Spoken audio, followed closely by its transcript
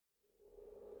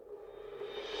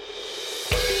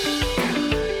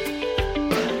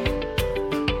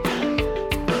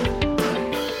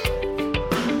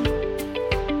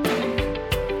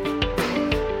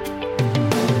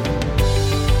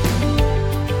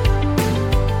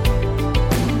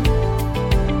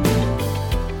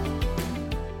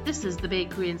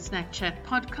Bakery and Snack Chat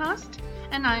podcast,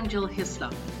 and I'm Jill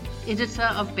Hislop, editor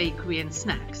of Bakery and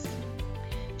Snacks.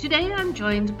 Today I'm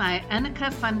joined by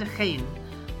Anneke van der Geen,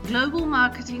 Global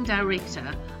Marketing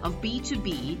Director of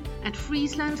B2B at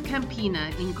Friesland Campina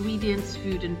Ingredients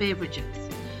Food and Beverages,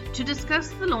 to discuss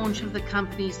the launch of the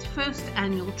company's first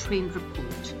annual trend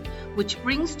report, which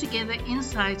brings together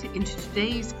insight into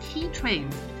today's key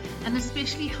trends and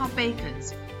especially how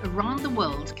bakers around the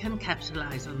world can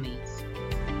capitalize on these.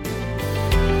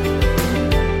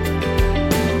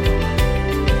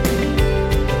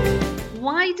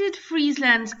 Why did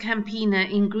Friesland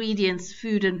Campina Ingredients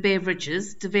Food and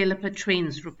Beverages develop a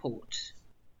trends report?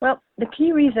 Well, the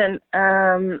key reason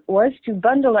was to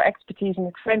bundle our expertise in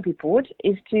the trend report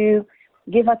is to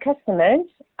give our customers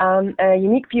a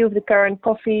unique view of the current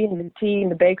coffee and the tea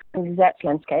and the bakery and desserts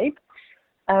landscape,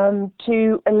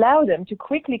 to allow them to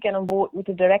quickly get on board with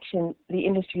the direction the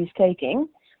industry is taking,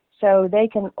 so they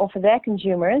can offer their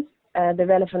consumers the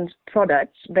relevant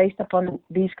products based upon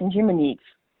these consumer needs.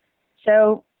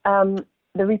 So reading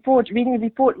the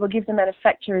report will give the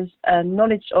manufacturers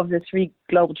knowledge of the three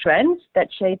global trends that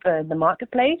shape the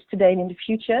marketplace today and in the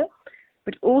future,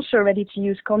 but also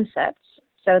ready-to-use concepts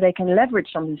so they can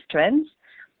leverage on these trends,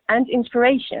 and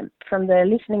inspiration from the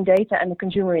listening data and the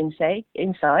consumer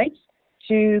insights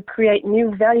to create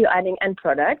new value-adding end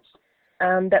products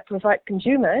that provide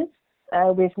consumers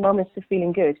with moments of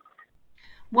feeling good.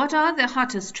 What are the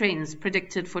hottest trends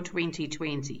predicted for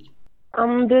 2020?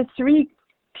 The three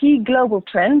key global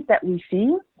trends that we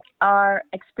see are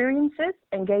experiences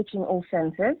engaging all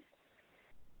senses,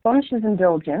 conscious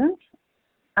indulgence,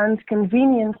 and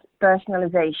convenience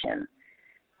personalization.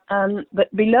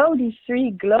 But below these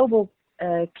three global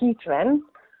key trends,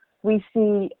 we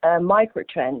see micro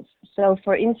trends. So,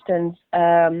 for instance,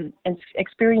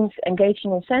 experience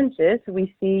engaging all senses,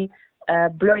 we see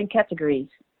blurring categories.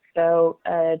 So,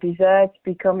 desserts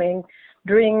becoming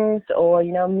drinks, or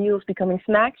meals becoming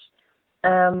snacks.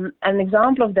 An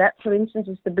example of that, for instance,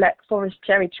 is the Black Forest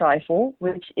cherry trifle,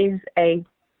 which is a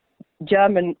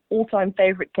German all-time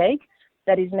favorite cake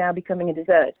that is now becoming a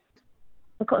dessert.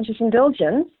 For conscious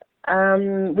indulgence,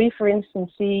 we, for instance,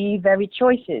 see varied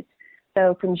choices.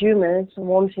 So consumers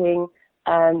wanting,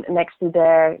 next to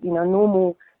their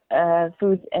normal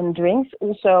food and drinks,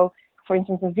 also, for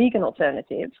instance, a vegan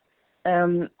alternative.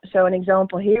 So an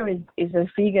example here is a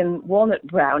vegan walnut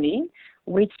brownie,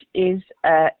 which is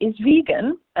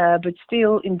vegan, but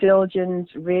still indulgent,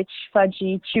 rich,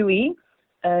 fudgy, chewy,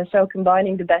 so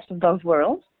combining the best of both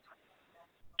worlds.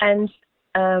 And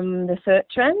the third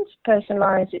trend,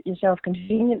 personalize it yourself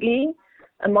conveniently.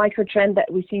 A micro trend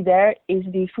that we see there is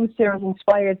the food service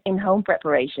inspired in-home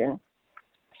preparation.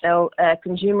 So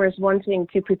consumers wanting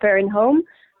to prepare in home,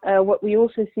 what we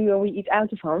also see when we eat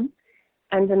out of home.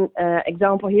 And an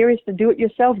example here is the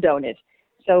do-it-yourself donut.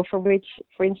 So for which,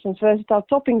 for instance, versatile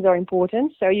toppings are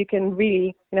important. So you can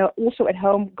really, also at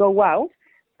home go wild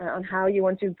on how you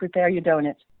want to prepare your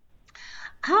donut.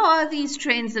 How are these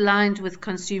trends aligned with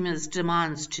consumers'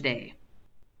 demands today?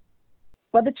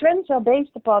 Well, the trends are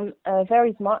based upon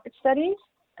various market studies,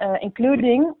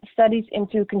 including studies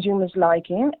into consumers'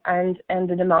 liking and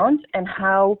the demand, and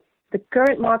how the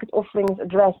current market offerings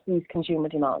address these consumer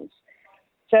demands.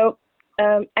 So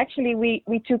actually,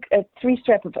 we took a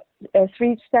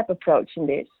three-step approach in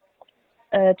this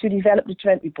to develop the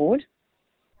trend report.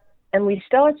 And we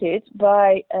started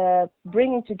by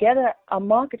bringing together our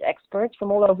market experts from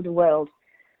all over the world.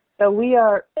 So we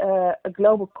are a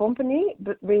global company,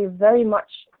 but we're very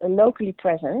much locally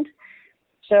present.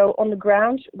 So on the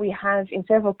ground, we have in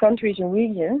several countries and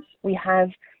regions, we have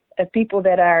people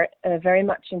that are very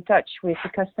much in touch with the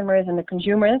customers and the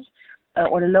consumers,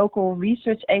 or the local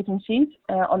research agencies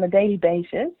on a daily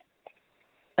basis.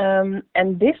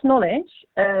 And this knowledge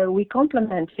we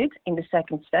complemented in the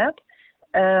second step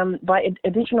by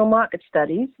additional market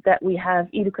studies that we have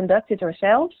either conducted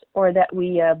ourselves or that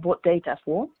we bought data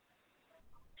for.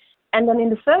 And then in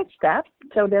the third step,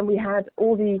 so then we had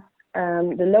all the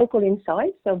local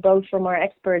insights, so both from our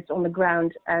experts on the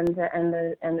ground and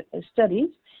the studies.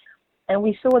 And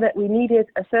we saw that we needed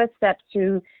a third step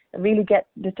to really get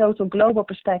the total global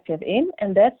perspective in,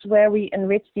 and that's where we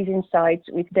enrich these insights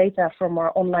with data from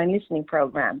our online listening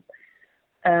program.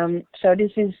 So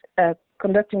this is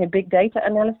conducting a big data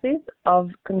analysis of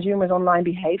consumers' online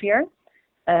behavior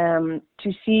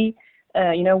to see,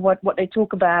 what they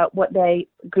talk about, what they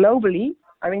globally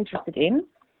are interested in.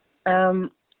 And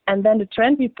then the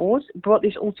trend report brought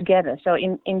this all together. So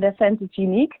in that sense, it's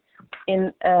unique.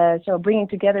 So bringing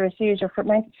together a series of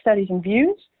fragmented studies and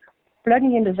views,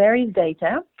 plugging in the various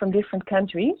data from different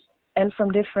countries and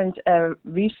from different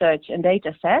research and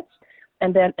data sets,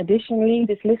 and then additionally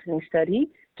this listening study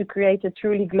to create a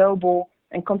truly global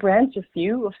and comprehensive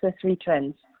view of the three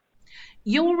trends.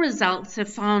 Your results have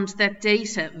found that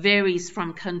data varies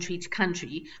from country to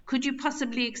country. Could you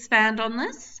possibly expand on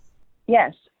this?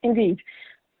 Yes, indeed.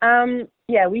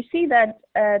 We see that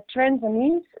trends and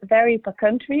needs vary per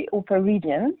country or per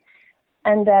region,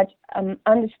 and that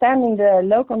understanding the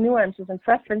local nuances and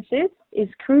preferences is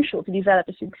crucial to develop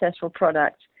a successful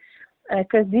product.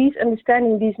 Because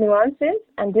understanding these nuances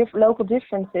and local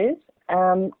differences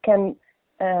can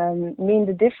mean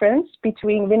the difference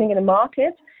between winning in a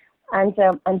market and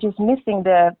just missing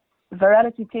the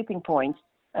virality tipping point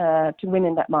to win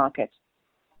in that market.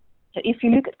 So if you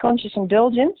look at conscious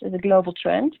indulgence as a global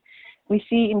trend, we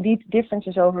see indeed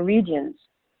differences over regions.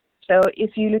 So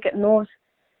if you look at North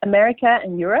America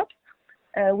and Europe,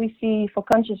 we see for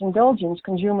conscious indulgence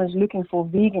consumers looking for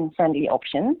vegan-friendly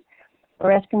options,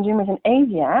 whereas consumers in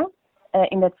Asia,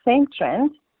 in that same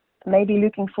trend, may be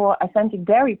looking for authentic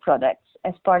dairy products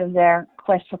as part of their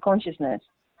quest for consciousness.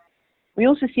 We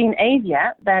also see in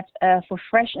Asia that for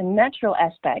fresh and natural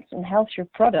aspects and healthier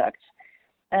products,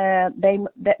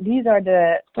 these are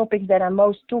the topics that are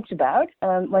most talked about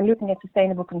when looking at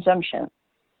sustainable consumption.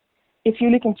 If you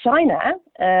look in China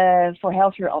for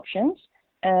healthier options,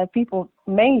 people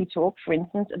mainly talk, for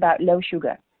instance, about low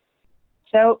sugar.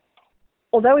 So,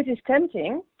 although it is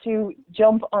tempting to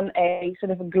jump on a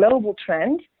sort of a global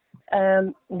trend,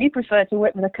 we prefer to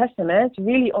work with the customers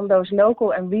really on those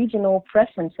local and regional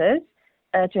preferences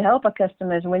to help our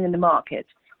customers win in the market.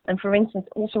 And for instance,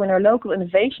 also in our local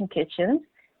innovation kitchens,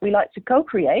 we like to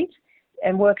co-create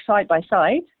and work side by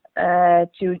side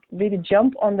to really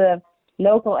jump on the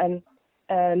local and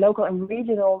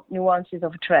regional nuances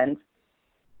of a trend.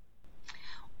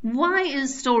 Why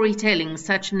is storytelling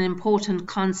such an important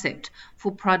concept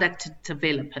for product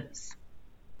developers?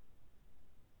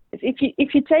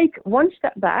 If you take one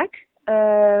step back,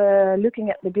 looking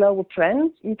at the global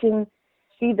trends, you can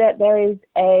see that there is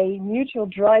a mutual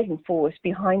driving force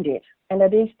behind it, and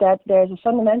that is that there's a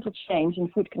fundamental change in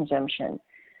food consumption.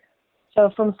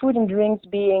 So from food and drinks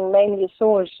being mainly a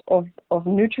source of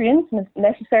nutrients,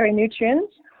 necessary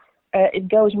nutrients, it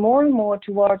goes more and more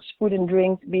towards food and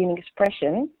drinks being an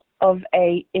expression of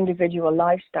a individual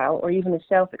lifestyle or even a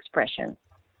self-expression.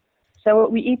 So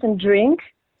what we eat and drink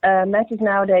matters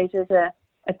nowadays as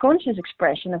a conscious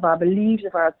expression of our beliefs,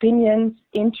 of our opinions,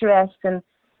 interests, and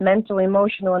mental,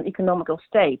 emotional, and economical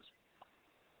states.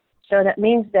 So that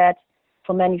means that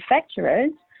for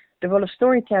manufacturers, the role of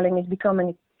storytelling is becoming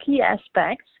a key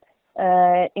aspect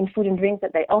in food and drink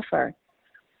that they offer.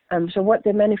 So what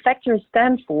the manufacturers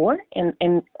stand for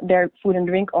in their food and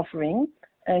drink offering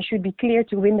should be clear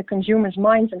to win the consumers'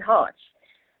 minds and hearts.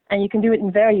 And you can do it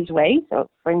in various ways. So,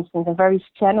 for instance, in various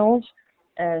channels,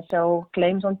 so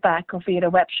claims on pack or via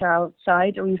the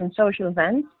website or even social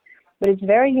events. But it's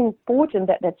very important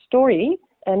that that story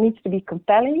needs to be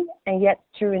compelling and yet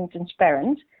true and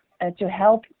transparent to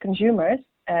help consumers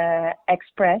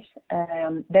express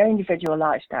their individual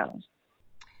lifestyles.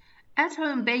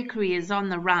 At-home bakery is on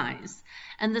the rise,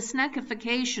 and the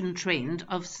snackification trend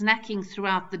of snacking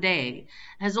throughout the day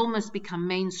has almost become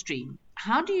mainstream.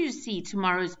 How do you see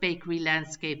tomorrow's bakery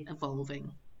landscape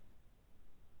evolving?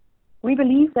 We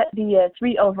believe that the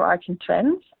three overarching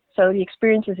trends, so the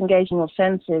experiences engaging all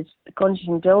senses, the conscious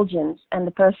indulgence, and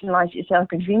the personalize yourself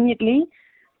conveniently,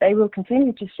 they will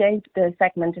continue to shape the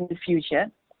segment in the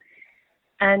future.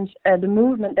 And the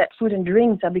movement that food and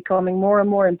drinks are becoming more and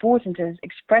more important as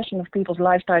expression of people's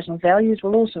lifestyles and values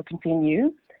will also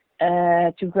continue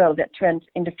to grow that trend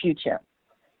in the future.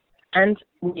 And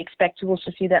we expect to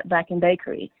also see that back in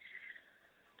bakery.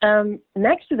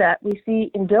 Next to that, we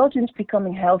see indulgence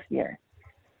becoming healthier.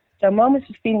 So moments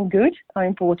of feeling good are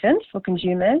important for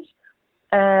consumers.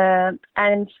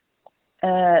 And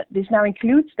this now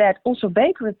includes that also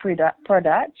bakery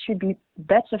products should be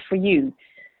better for you.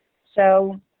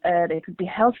 So they could be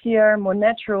healthier, more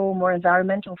natural, more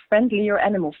environmental friendly or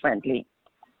animal friendly,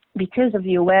 because of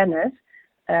the awareness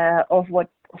of what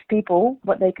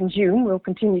they consume will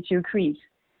continue to increase.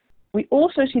 We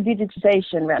also see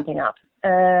digitization ramping up.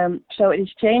 So it is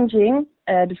changing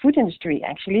the food industry,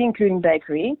 actually, including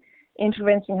bakery,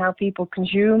 influencing how people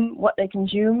consume, what they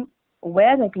consume,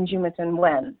 where they consume it, and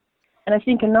when. And I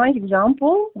think a nice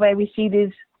example where we see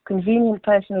this convenient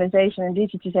personalization and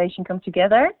digitization come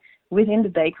together within the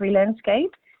bakery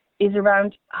landscape is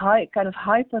around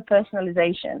hyper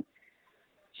personalization.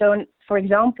 So, for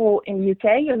example, in the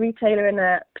UK, a retailer and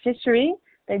a patisserie,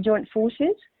 they joined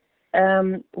forces,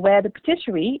 where the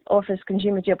patisserie offers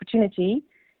consumers the opportunity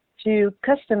to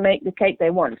custom make the cake they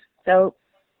want. So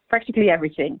practically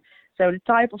everything. So the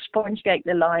type of sponge cake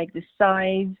they like, the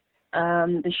size,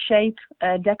 the shape,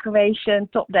 decoration,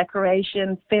 top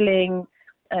decoration, filling,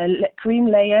 cream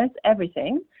layers,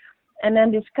 everything. And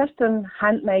then this custom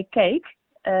handmade cake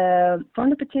from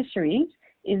the patisseries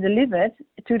is delivered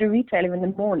to the retailer in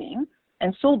the morning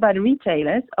and sold by the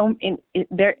retailers in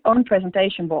their own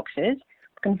presentation boxes,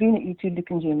 conveniently to the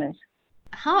consumers.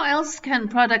 How else can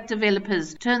product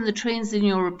developers turn the trends in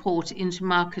your report into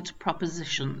market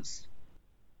propositions?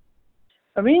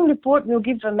 A reading report will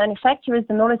give the manufacturers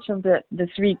the knowledge of the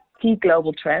three key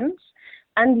global trends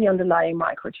and the underlying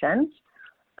microtrends,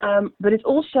 but it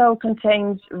also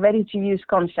contains ready-to-use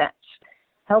concepts,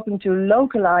 helping to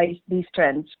localize these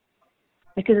trends.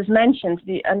 Because as mentioned,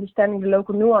 the understanding the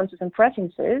local nuances and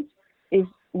preferences is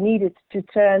needed to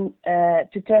turn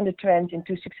the trends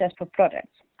into successful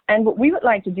products. And what we would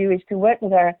like to do is to work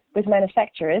with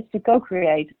manufacturers to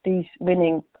co-create these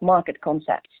winning market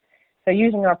concepts. So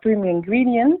using our premium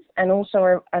ingredients and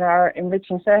also our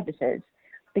enriching services.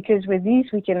 Because with these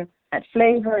we can add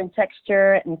flavor and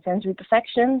texture and sensory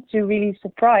perfection to really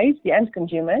surprise the end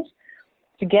consumers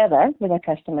together with our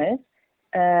customers,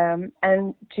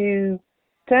 and to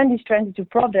turn these trends into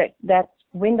products that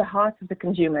win the hearts of the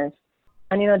consumers.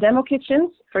 And in our demo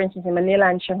kitchens, for instance in Manila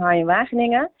and Shanghai and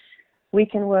Wageningen, we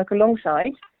can work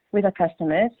alongside with our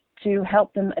customers to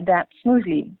help them adapt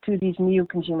smoothly to these new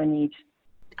consumer needs.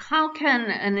 How can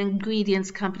an ingredients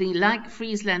company like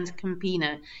Friesland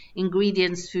Campina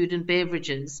Ingredients Food and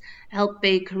Beverages help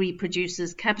bakery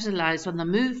producers capitalize on the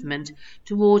movement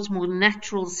towards more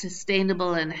natural,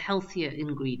 sustainable and healthier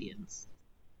ingredients?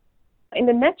 In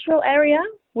the natural area,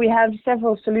 we have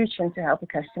several solutions to help the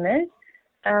customers.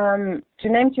 To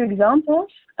name two examples,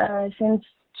 since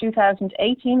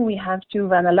 2018 we have 2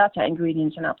 Vanillata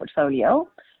ingredients in our portfolio,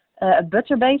 a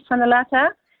butter-based Vanillata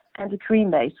and a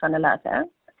cream-based Vanillata.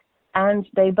 And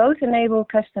they both enable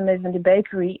customers in the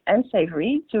bakery and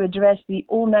savory to address the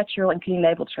all-natural and clean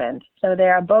label trend. So they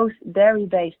are both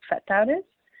dairy-based fat powders,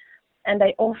 and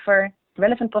they offer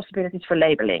relevant possibilities for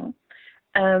labeling.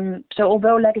 So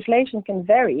although legislation can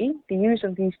vary, the use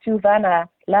of these 2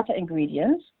 Vanillata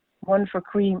ingredients, one for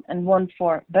cream and one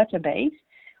for butter-based,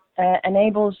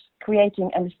 enables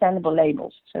creating understandable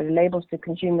labels. So the labels the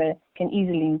consumer can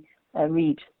easily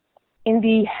read. In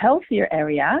the healthier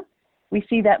area, we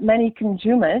see that many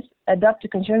consumers adopt a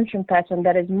consumption pattern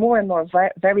that is more and more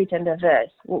varied and diverse,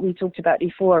 what we talked about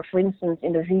before, for instance,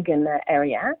 in the vegan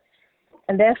area,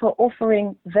 and therefore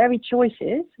offering varied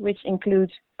choices, which include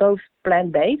both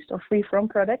plant-based or free-from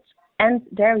products and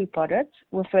dairy products,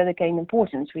 will further gain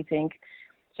importance, we think.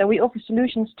 So we offer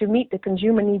solutions to meet the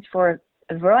consumer needs for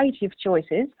a variety of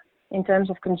choices in terms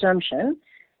of consumption,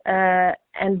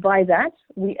 and by that,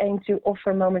 we aim to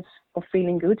offer moments of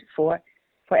feeling good for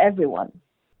everyone.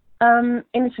 In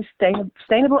the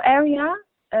sustainable area,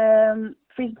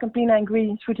 Friesland Campina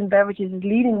Ingredients Food and Beverages is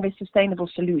leading with sustainable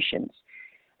solutions.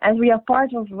 As we are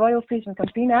part of Royal Friesland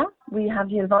Campina, we have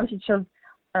the advantage of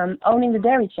owning the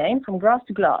dairy chain from grass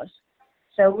to glass.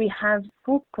 So we have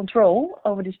full control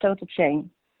over this total chain.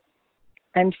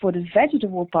 And for the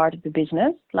vegetable part of the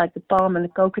business, like the palm and the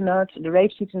coconut, the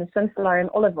rapeseed and the sunflower and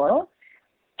olive oil,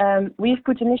 we've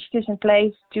put initiatives in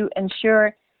place to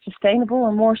ensure sustainable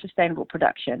and more sustainable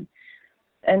production.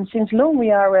 And since long we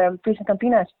are, Friesland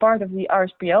Campina is part of the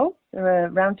RSPO,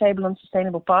 the Roundtable on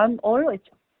Sustainable Palm Oil.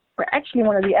 We're actually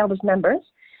one of the eldest members.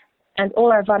 And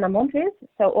all our Vana Montes,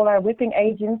 so all our whipping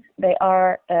agents, they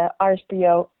are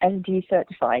RSPO SG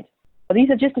certified. Well, these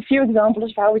are just a few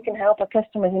examples of how we can help our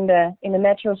customers in the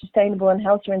natural, sustainable and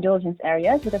healthier indulgence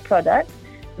areas with a product.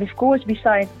 But of course,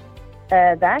 besides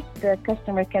that, the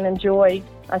customer can enjoy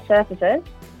our services,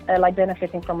 like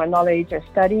benefiting from our knowledge, our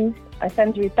studies, our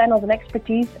sensory panels and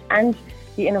expertise, and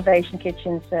the innovation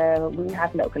kitchens we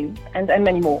have locally, and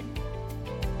many more.